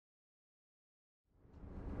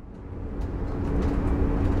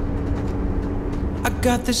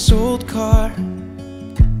got this old car.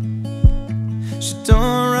 She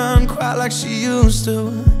don't run quite like she used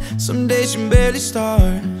to. Some days she barely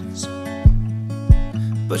starts,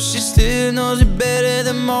 but she still knows it better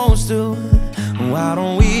than most do. Why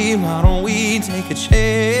don't we take a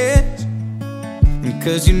chance?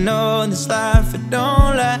 Cause you know in this life it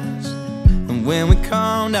don't last. And when we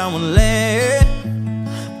calm down we'll land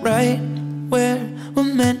right where we're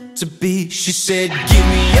meant to be. She said, give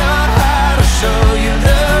me your heart, I'll show you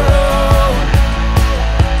the road.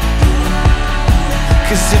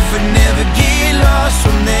 Cause if we never get lost,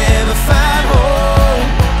 we'll never find home.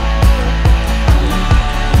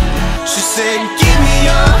 She said, give me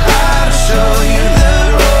your heart, I'll show you the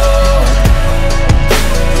road.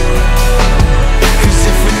 Cause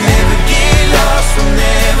if we never get lost, we'll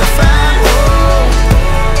never find home.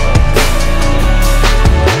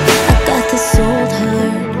 I got this old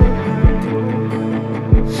heart.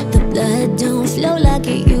 The blood don't flow like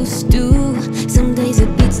it used to. Some days it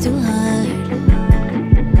beats too hard,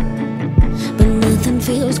 but nothing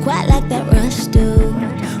feels quite like that rush do.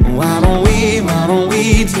 Why don't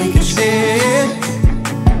we take a chance?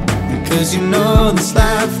 Cause you know this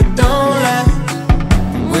life it don't last.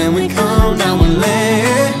 When we calm down we'll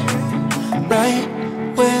land right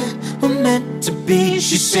where we're meant to be.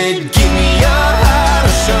 She said, give me your heart,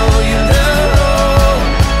 I'll show you the road.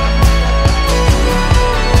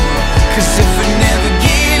 Cause if we never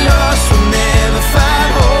get lost, we'll never find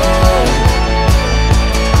home.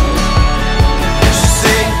 She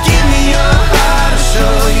said, give me your heart, I'll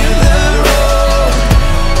show you the road.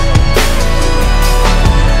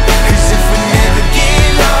 Cause if we never get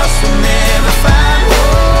lost, we'll never find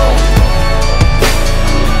home.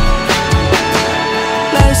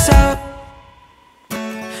 Lights out,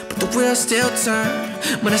 but the wheels still turn.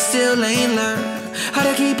 But I still ain't learned how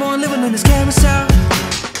to keep on living in this carousel.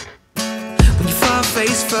 When you fall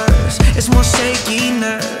face first, it's more shaky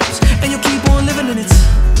nerves, and you keep on living in it.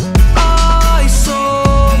 I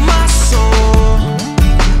sold my soul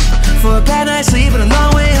for a bad night's sleep and a long